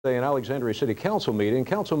An Alexandria City Council meeting,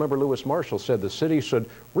 Councilmember Lewis Marshall said the city should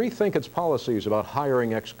rethink its policies about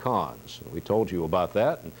hiring ex-cons. We told you about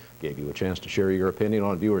that and gave you a chance to share your opinion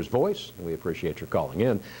on Viewer's Voice, and we appreciate your calling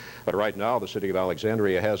in. But right now, the city of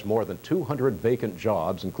Alexandria has more than 200 vacant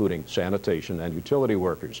jobs, including sanitation and utility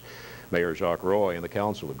workers. Mayor Jacques Roy and the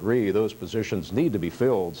council agree those positions need to be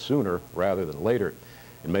filled sooner rather than later.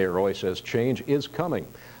 And Mayor Roy says change is coming.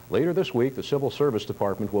 Later this week, the Civil Service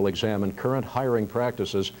Department will examine current hiring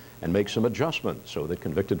practices and make some adjustments so that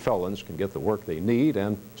convicted felons can get the work they need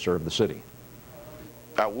and serve the city.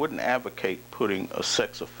 I wouldn't advocate putting a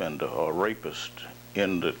sex offender or a rapist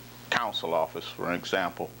in the council office, for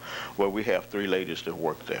example, where we have 3 ladies that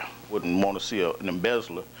work there. Wouldn't want to see an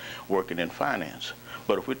embezzler working in finance.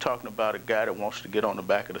 But if we're talking about a guy that wants to get on the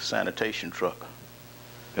back of the sanitation truck,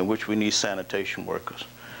 in which we need sanitation workers,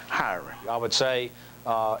 hiring. I would say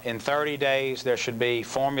in 30 days there should be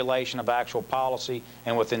formulation of actual policy,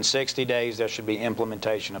 and within 60 days there should be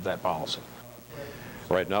implementation of that policy.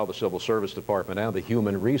 Right now, the Civil Service Department and the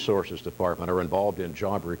Human Resources Department are involved in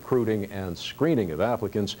job recruiting and screening of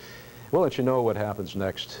applicants. We'll let you know what happens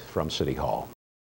next from City Hall.